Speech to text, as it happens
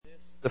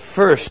The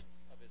first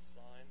of his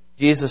signs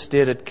Jesus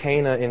did at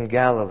Cana in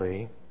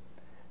Galilee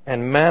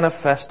and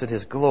manifested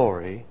His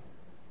glory,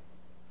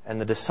 and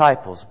the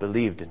disciples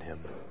believed in Him.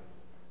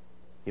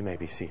 You may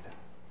be seated.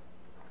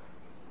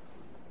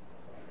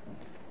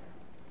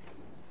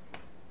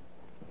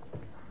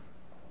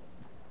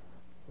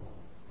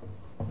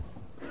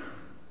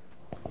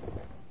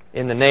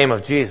 In the name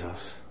of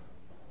Jesus,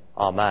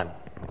 Amen.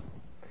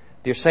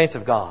 Dear saints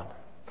of God,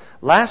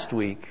 last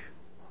week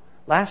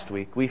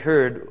we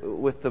heard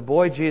with the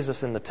boy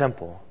Jesus in the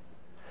temple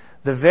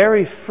the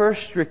very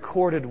first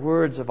recorded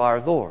words of our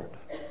Lord.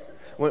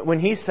 When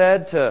He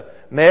said to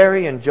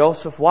Mary and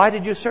Joseph, "Why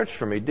did you search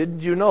for me?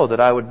 Didn't you know that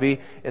I would be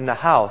in the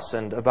house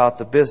and about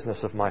the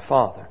business of my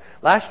Father?"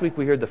 Last week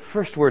we heard the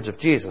first words of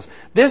Jesus.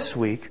 This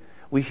week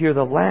we hear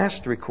the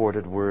last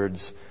recorded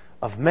words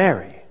of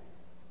Mary,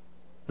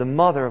 the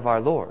mother of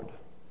our Lord.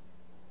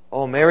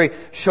 Oh, Mary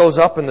shows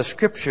up in the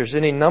Scriptures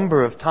any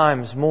number of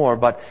times more,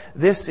 but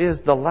this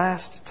is the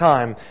last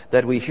time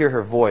that we hear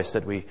her voice,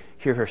 that we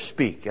hear her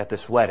speak at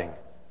this wedding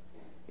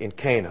in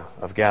Cana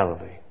of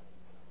Galilee.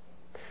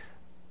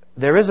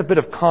 There is a bit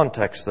of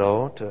context,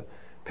 though, to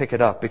pick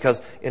it up,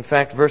 because, in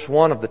fact, verse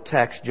 1 of the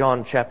text,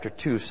 John chapter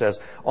 2, says,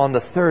 "On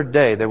the third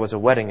day there was a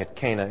wedding at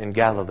Cana in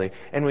Galilee."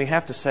 And we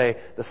have to say,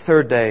 the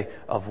third day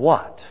of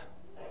what?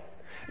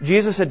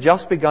 Jesus had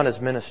just begun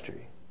His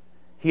ministry.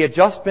 He had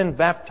just been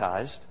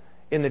baptized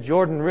in the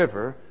Jordan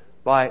River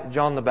by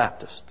John the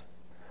Baptist.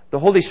 The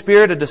Holy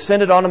Spirit had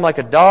descended on Him like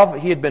a dove.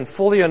 He had been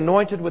fully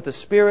anointed with the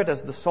Spirit,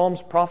 as the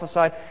Psalms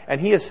prophesied, and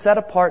He is set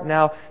apart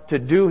now to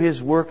do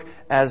His work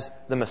as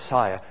the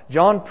Messiah.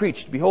 John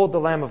preached, "Behold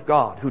the Lamb of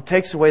God, who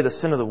takes away the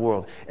sin of the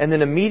world." And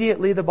then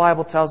immediately the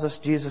Bible tells us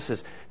Jesus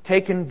is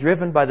taken,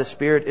 driven by the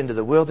Spirit into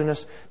the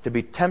wilderness to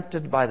be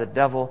tempted by the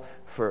devil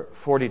for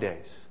 40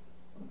 days,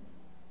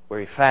 where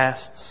He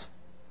fasts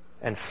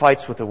and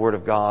fights with the Word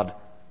of God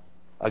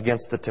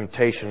against the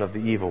temptation of the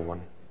evil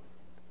one.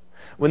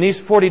 When these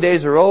 40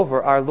 days are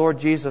over, our Lord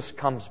Jesus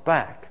comes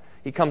back.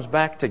 He comes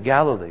back to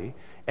Galilee,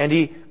 and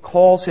He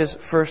calls His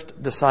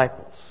first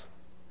disciples.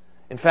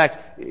 In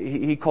fact,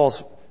 He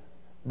calls,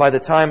 by the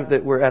time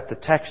that we're at the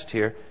text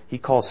here, He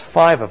calls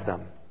 5 of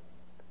them.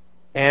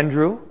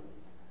 Andrew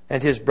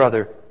and his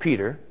brother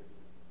Peter.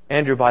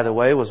 Andrew, by the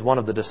way, was one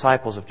of the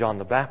disciples of John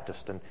the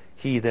Baptist, and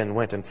he then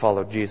went and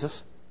followed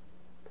Jesus.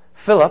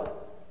 Philip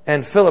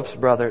and Philip's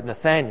brother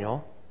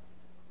Nathanael,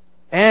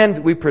 and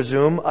we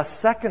presume a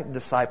second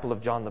disciple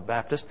of John the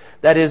Baptist,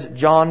 that is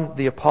John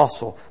the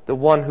Apostle, the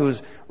one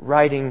who's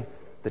writing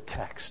the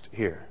text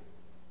here.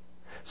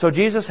 So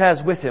Jesus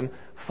has with Him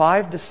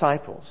 5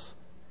 disciples,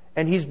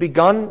 and He's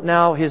begun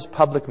now His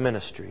public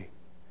ministry.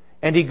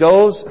 And He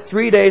goes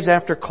 3 days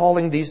after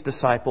calling these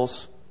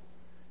disciples,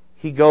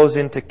 He goes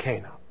into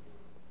Cana.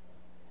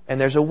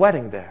 And there's a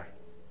wedding there.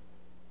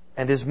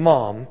 And His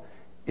mom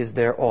is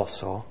there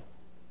also.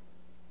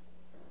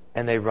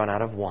 And they run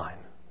out of wine.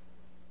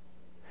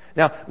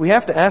 Now, we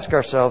have to ask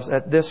ourselves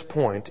at this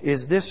point,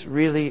 is this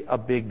really a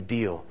big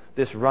deal,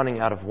 this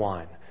running out of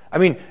wine? I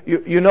mean,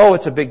 you know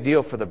it's a big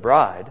deal for the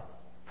bride,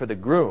 for the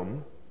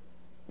groom,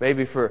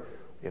 maybe for,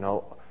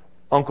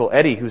 Uncle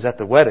Eddie who's at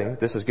the wedding.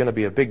 This is going to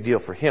be a big deal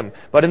for him.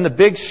 But in the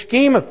big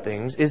scheme of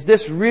things, is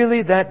this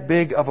really that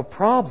big of a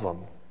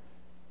problem?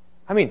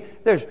 I mean,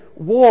 there's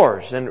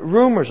wars and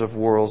rumors of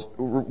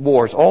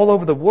wars all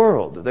over the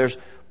world. There's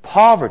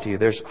poverty,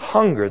 there's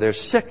hunger, there's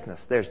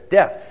sickness, there's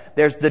death,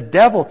 there's the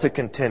devil to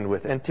contend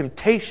with, and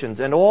temptations,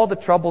 and all the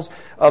troubles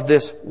of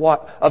this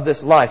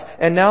life.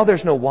 And now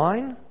there's no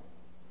wine?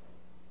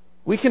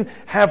 We can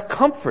have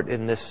comfort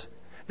in this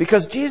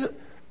because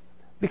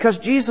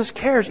Jesus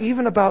cares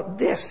even about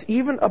this,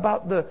 even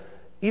about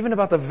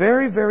the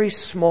very, very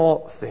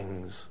small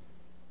things.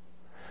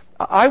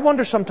 I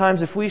wonder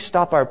sometimes if we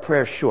stop our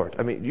prayers short.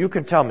 I mean, you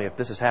can tell me if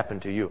this has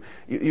happened to you.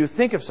 You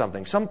think of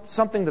something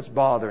that's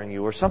bothering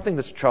you, or something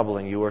that's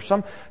troubling you, or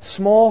some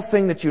small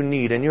thing that you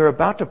need, and you're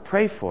about to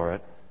pray for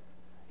it.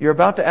 You're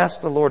about to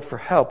ask the Lord for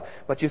help,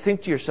 but you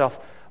think to yourself,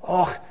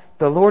 "Oh,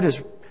 the Lord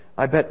is,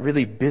 I bet,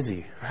 really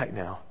busy right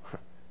now.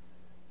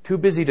 Too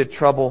busy to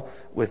trouble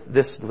with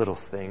this little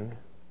thing."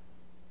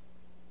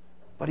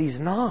 But He's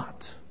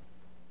not.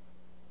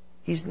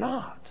 He's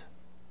not.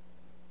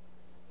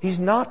 He's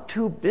not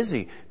too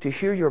busy to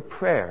hear your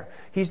prayer.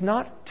 He's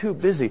not too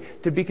busy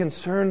to be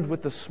concerned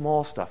with the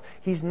small stuff.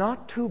 He's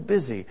not too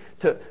busy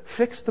to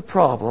fix the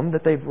problem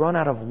that they've run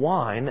out of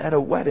wine at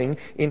a wedding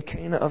in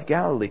Cana of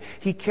Galilee.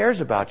 He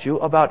cares about you,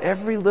 about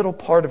every little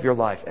part of your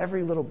life,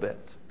 every little bit.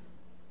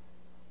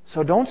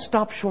 So don't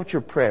stop short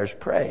your prayers.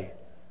 Pray.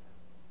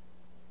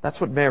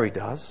 That's what Mary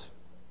does.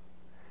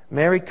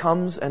 Mary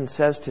comes and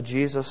says to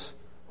Jesus,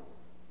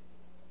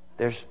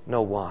 "There's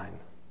no wine."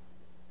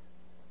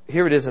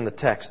 Here it is in the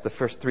text, the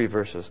first 3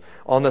 verses.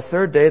 "On the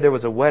third day there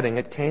was a wedding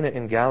at Cana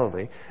in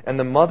Galilee, and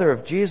the mother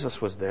of Jesus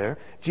was there.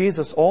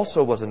 Jesus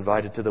also was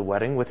invited to the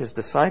wedding with His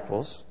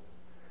disciples.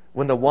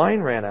 When the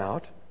wine ran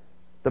out,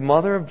 the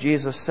mother of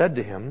Jesus said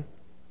to Him,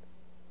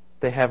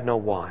 'They have no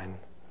wine.'"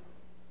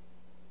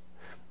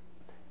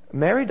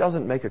 Mary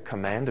doesn't make a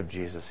command of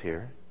Jesus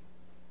here.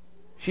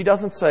 She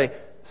doesn't say,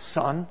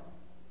 "Son,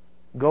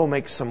 go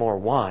make some more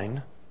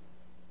wine."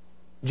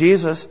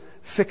 Jesus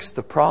fixed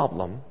the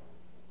problem.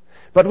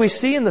 But we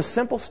see in the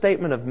simple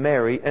statement of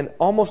Mary an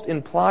almost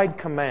implied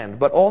command,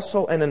 but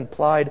also an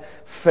implied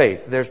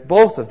faith. There's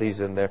both of these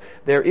in there.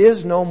 There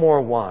is no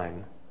more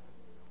wine.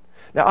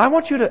 Now, I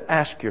want you to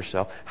ask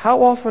yourself,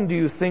 how often do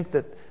you think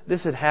that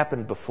this had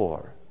happened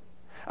before?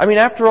 I mean,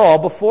 after all,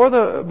 before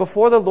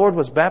the Lord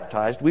was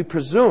baptized, we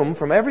presume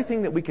from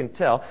everything that we can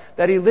tell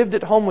that He lived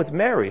at home with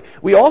Mary.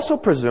 We also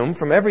presume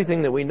from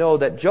everything that we know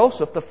that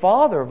Joseph, the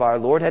father of our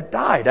Lord, had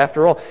died.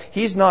 After all,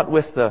 he's not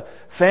with the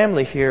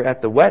family here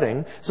at the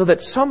wedding, so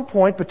that some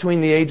point between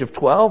the age of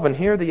 12 and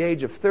here the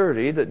age of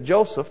 30,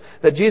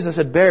 that Jesus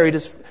had buried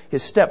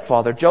his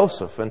stepfather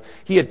Joseph, and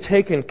he had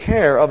taken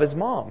care of his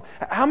mom.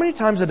 How many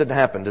times had it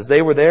happened as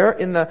they were there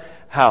in the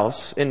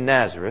house in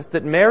Nazareth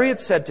that Mary had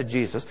said to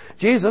Jesus,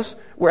 "Jesus,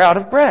 we're out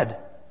of bread."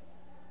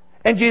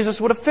 And Jesus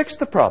would have fixed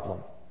the problem.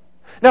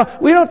 Now,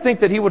 we don't think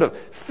that He would have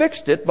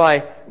fixed it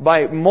by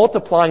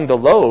multiplying the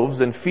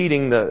loaves and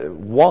feeding the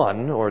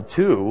one or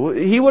two.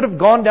 He would have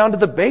gone down to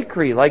the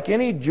bakery like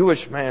any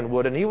Jewish man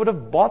would, and He would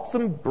have bought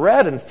some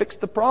bread and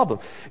fixed the problem.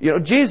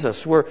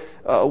 Jesus, we're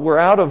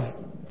out of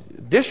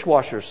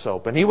dishwasher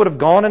soap, and He would have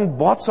gone and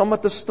bought some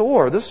at the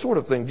store, this sort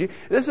of thing.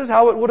 This is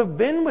how it would have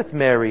been with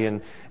Mary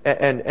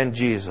and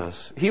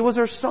Jesus. He was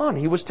her son.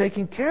 He was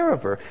taking care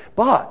of her.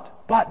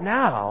 But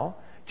now,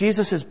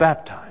 Jesus is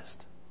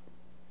baptized.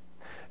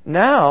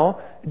 Now,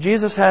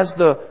 Jesus has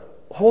the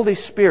Holy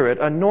Spirit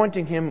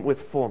anointing Him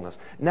with fullness.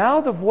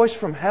 Now the voice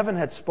from heaven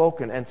had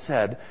spoken and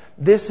said,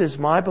 "This is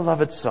my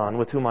beloved Son,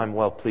 with whom I'm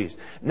well pleased."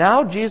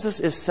 Now Jesus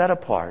is set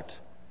apart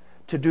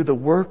to do the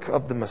work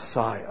of the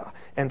Messiah.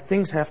 And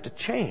things have to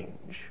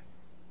change.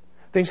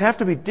 Things have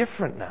to be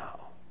different now.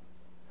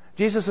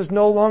 Jesus is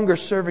no longer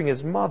serving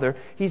His mother.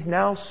 He's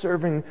now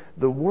serving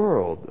the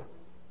world.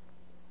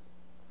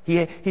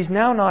 He's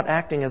now not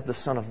acting as the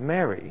Son of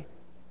Mary,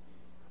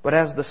 but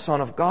as the Son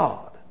of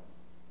God.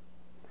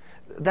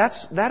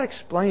 That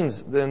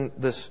explains then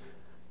this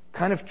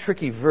kind of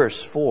tricky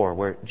verse 4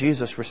 where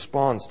Jesus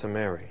responds to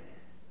Mary.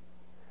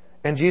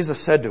 And Jesus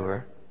said to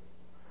her,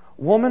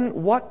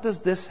 "Woman, what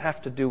does this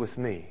have to do with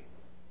me?"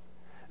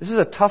 This is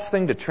a tough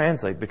thing to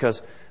translate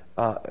because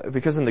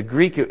in the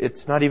Greek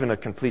it's not even a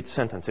complete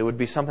sentence. It would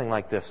be something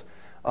like this.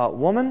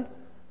 "Woman,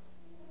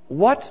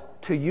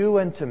 what to you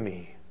and to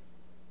me?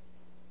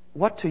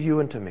 What to you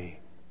and to me?"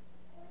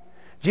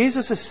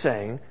 Jesus is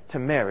saying to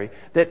Mary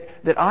that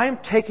I am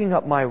taking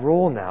up my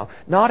role now,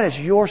 not as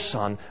your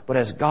son, but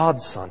as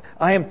God's son.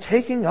 I am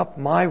taking up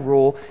my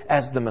role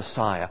as the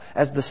Messiah,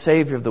 as the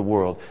Savior of the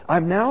world.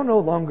 I'm now no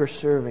longer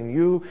serving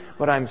you,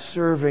 but I'm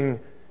serving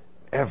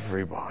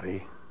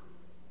everybody.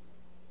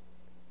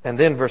 And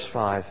then verse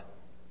 5,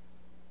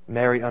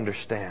 Mary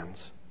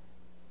understands.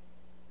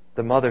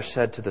 His mother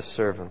said to the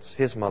servants,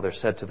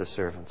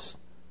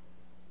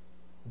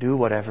 "Do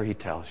whatever He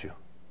tells you."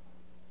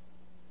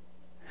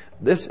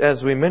 This,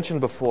 as we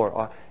mentioned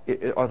before,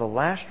 are the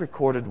last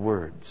recorded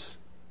words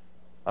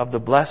of the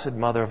Blessed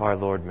Mother of our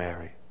Lord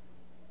Mary.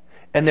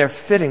 And they're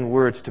fitting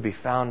words to be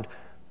found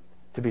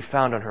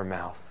on her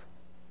mouth.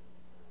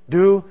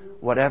 Do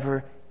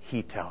whatever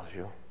He tells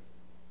you.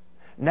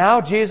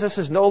 Now Jesus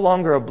is no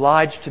longer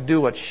obliged to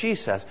do what she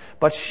says,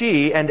 but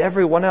she and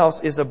everyone else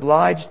is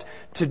obliged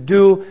to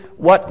do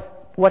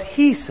what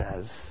He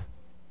says.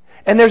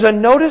 And there's a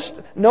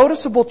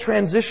noticeable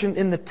transition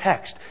in the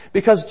text,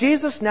 because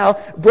Jesus now,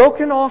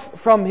 broken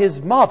off from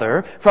His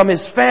mother, from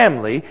His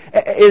family,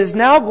 is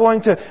now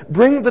going to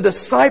bring the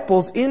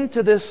disciples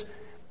into this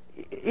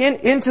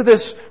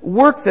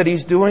work that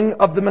He's doing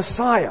of the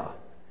Messiah.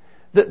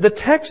 The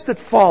text that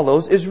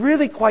follows is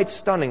really quite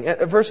stunning.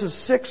 Verses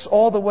 6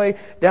 all the way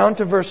down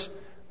to verse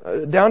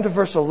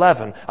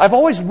 11. I've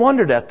always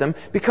wondered at them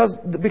because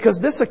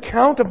this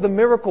account of the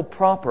miracle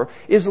proper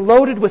is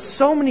loaded with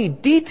so many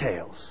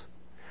details.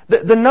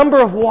 The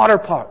number of water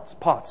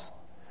pots,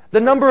 the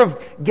number of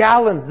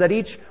gallons that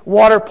each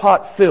water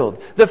pot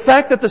filled, the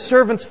fact that the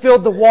servants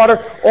filled the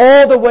water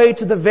all the way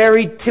to the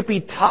very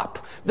tippy top,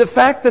 the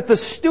fact that the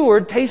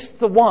steward tastes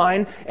the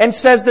wine and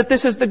says that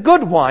this is the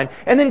good wine,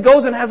 and then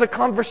goes and has a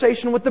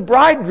conversation with the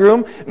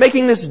bridegroom,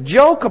 making this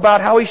joke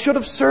about how he should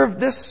have served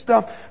this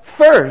stuff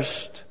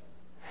first.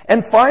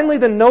 And finally,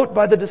 the note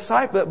by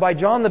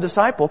John the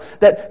disciple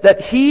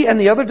that he and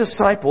the other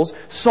disciples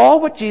saw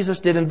what Jesus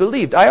did and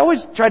believed. I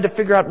always tried to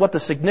figure out what the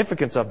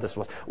significance of this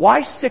was.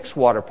 Why 6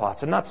 water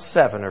pots and not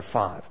 7 or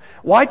 5?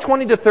 Why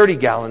 20 to 30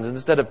 gallons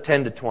instead of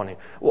 10 to 20?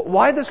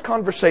 Why this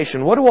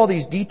conversation? What do all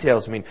these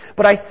details mean?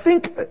 But I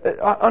think,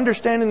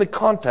 understanding the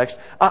context,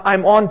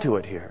 I'm onto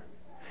it here.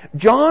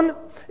 John,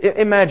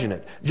 imagine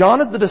it. John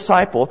is the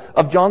disciple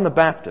of John the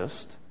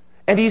Baptist.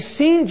 And he's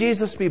seen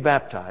Jesus be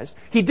baptized.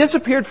 He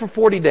disappeared for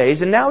 40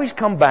 days, and now he's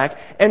come back.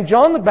 And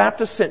John the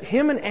Baptist sent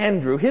him and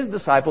Andrew, his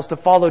disciples, to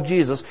follow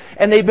Jesus.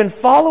 And they've been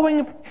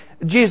following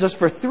Jesus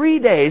for 3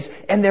 days,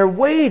 and they're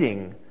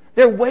waiting.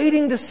 They're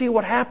waiting to see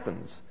what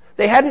happens.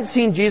 They hadn't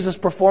seen Jesus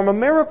perform a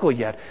miracle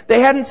yet. They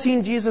hadn't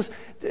seen Jesus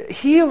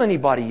heal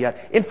anybody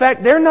yet. In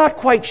fact, they're not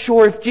quite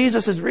sure if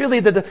Jesus is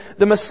really the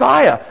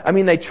Messiah. I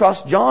mean, they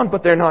trust John,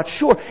 but they're not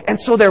sure. And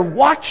so they're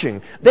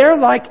watching. They're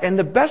like, and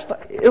the best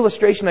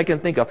illustration I can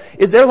think of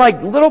is they're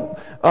like little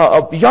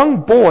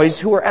young boys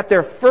who are at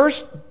their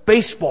first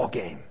baseball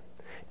game.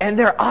 And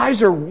their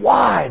eyes are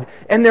wide,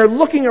 and they're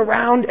looking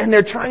around, and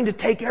they're trying to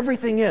take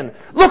everything in.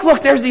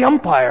 Look, there's the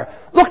umpire.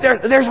 Look,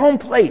 there's home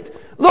plate.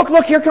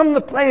 Look, here come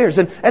the players,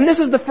 and this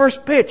is the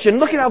first pitch, and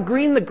look at how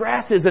green the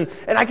grass is, and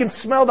I can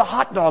smell the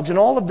hot dogs, and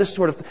all of this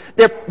sort of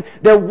stuff.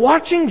 They're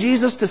watching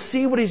Jesus to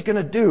see what He's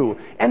gonna do.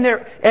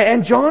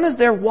 And John is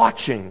there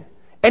watching.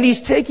 And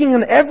he's taking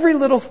in every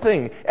little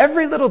thing,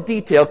 every little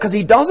detail, because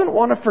he doesn't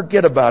want to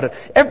forget about it.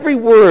 Every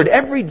word,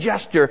 every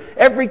gesture,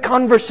 every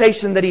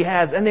conversation that he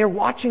has. And they're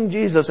watching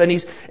Jesus.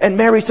 And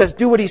Mary says,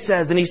 do what he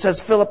says. And he says,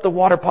 fill up the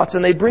water pots.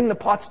 And they bring the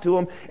pots to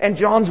him. And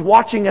John's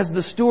watching as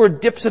the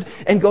steward dips it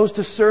and goes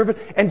to serve it.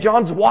 And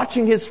John's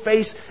watching his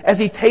face as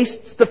he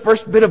tastes the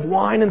first bit of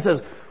wine and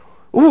says,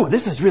 ooh,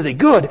 this is really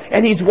good.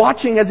 And he's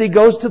watching as he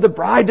goes to the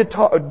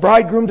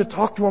bridegroom to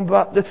talk to him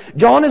about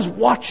John is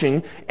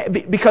watching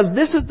because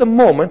this is the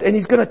moment, and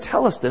he's going to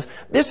tell us this.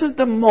 This is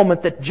the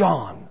moment that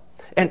John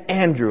and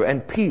Andrew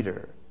and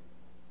Peter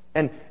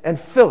and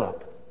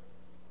Philip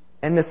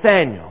and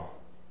Nathaniel,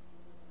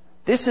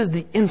 this is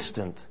the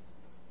instant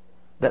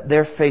that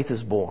their faith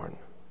is born.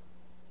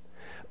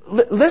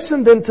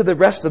 Listen then to the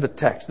rest of the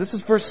text. This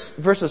is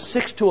verses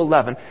 6 to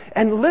 11.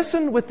 And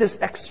listen with this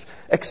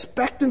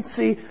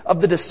expectancy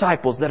of the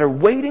disciples that are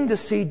waiting to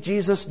see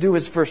Jesus do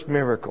His first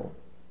miracle.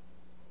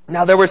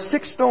 Now there were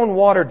 6 stone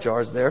water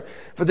jars there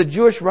for the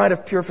Jewish rite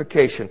of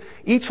purification,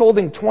 each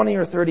holding 20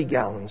 or 30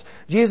 gallons.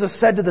 Jesus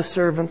said to the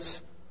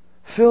servants,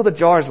 fill the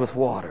jars with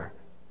water.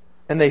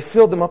 And they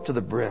filled them up to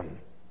the brim.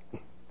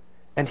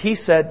 And He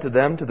said to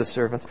them, to the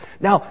servants,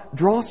 now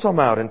draw some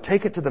out and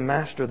take it to the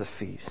master of the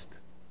feast.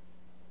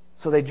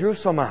 So they drew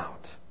some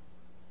out,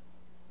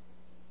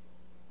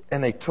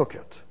 and they took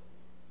it.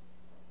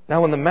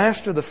 Now when the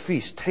master of the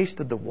feast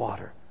tasted the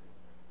water,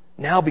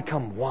 now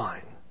become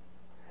wine,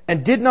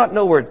 and did not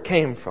know where it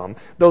came from,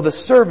 though the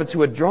servants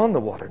who had drawn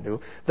the water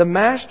knew, the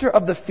master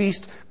of the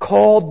feast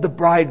called the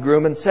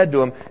bridegroom and said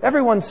to him,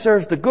 everyone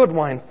serves the good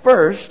wine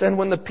first, and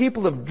when the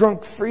people have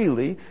drunk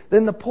freely,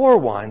 then the poor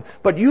wine.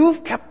 But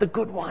you've kept the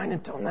good wine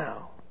until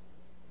now.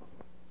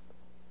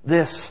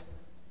 This,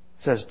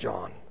 says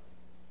John,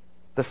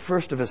 the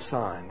first of His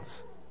signs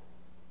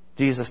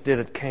Jesus did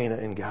at Cana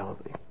in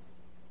Galilee,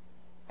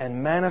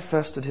 and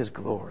manifested His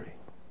glory,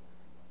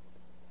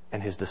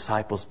 and His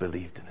disciples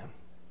believed in Him.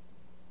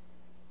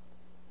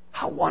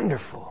 How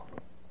wonderful!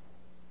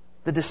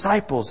 The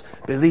disciples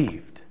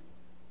believed.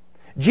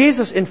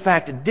 Jesus, in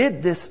fact,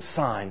 did this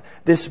sign,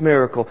 this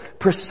miracle,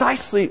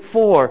 precisely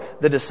for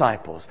the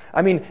disciples.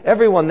 I mean,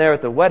 everyone there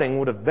at the wedding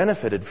would have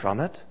benefited from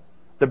it.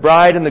 The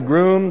bride and the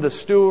groom, the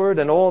steward,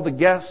 and all the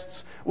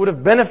guests would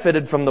have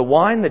benefited from the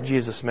wine that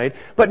Jesus made,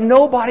 but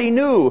nobody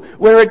knew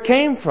where it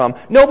came from.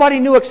 Nobody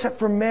knew except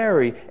for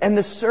Mary and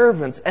the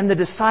servants and the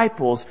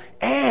disciples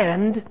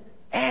and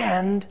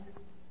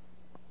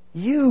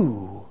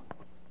you.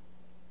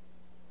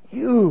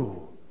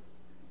 You.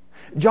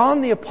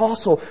 John the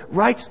Apostle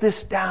writes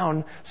this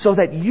down so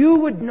that you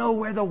would know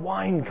where the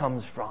wine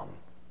comes from.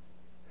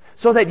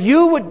 So that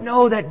you would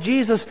know that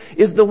Jesus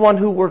is the one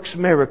who works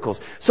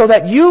miracles. So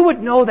that you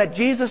would know that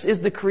Jesus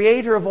is the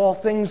creator of all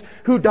things,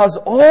 who does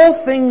all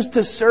things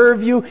to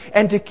serve you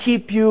and to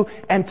keep you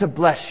and to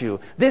bless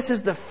you. This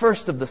is the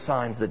first of the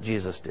signs that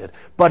Jesus did.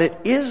 But it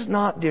is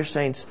not, dear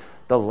saints,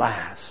 the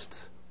last.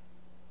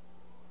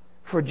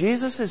 For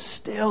Jesus is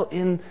still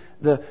in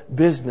the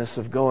business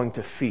of going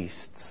to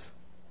feasts.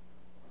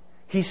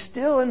 He's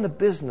still in the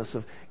business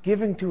of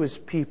giving to His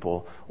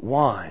people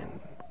wine.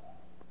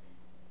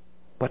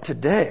 But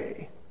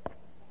today,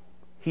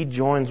 He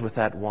joins with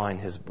that wine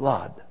His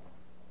blood.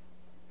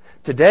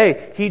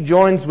 Today, He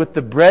joins with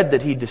the bread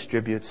that He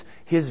distributes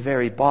His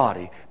very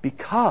body,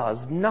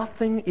 because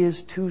nothing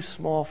is too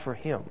small for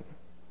Him.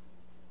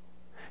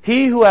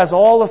 He who has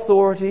all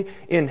authority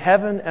in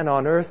heaven and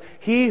on earth,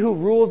 He who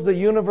rules the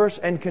universe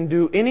and can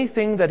do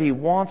anything that He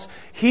wants,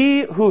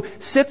 He who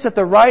sits at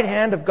the right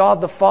hand of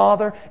God the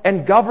Father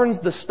and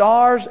governs the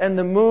stars and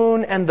the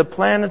moon and the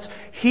planets,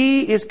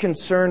 He is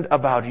concerned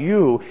about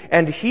you,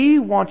 and He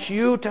wants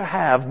you to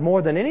have,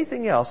 more than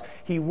anything else,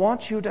 He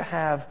wants you to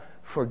have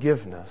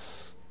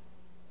forgiveness.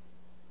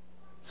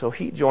 So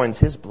He joins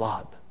His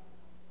blood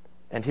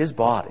and His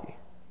body,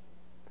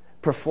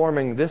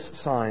 performing this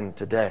sign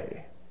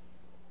today,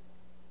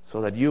 so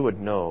that you would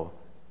know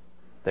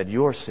that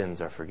your sins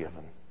are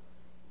forgiven.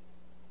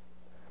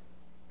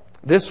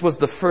 This was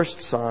the first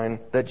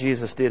sign that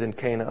Jesus did in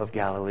Cana of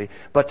Galilee.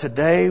 But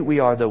today we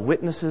are the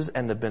witnesses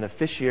and the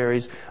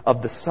beneficiaries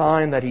of the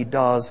sign that He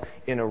does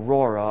in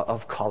Aurora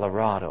of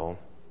Colorado,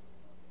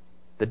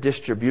 the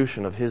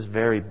distribution of His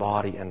very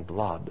body and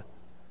blood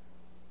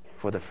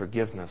for the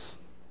forgiveness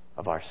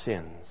of our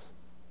sins.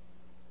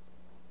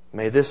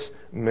 May this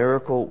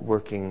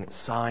miracle-working,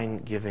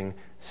 sign-giving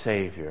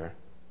Savior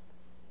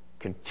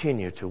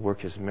continue to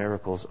work His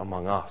miracles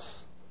among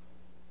us,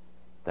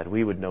 that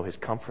we would know His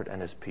comfort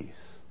and His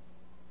peace.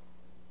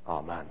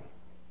 Amen.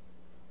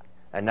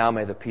 And now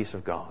may the peace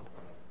of God,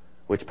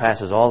 which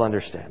passes all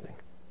understanding,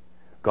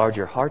 guard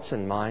your hearts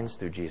and minds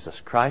through Jesus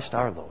Christ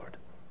our Lord.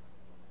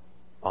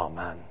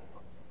 Amen.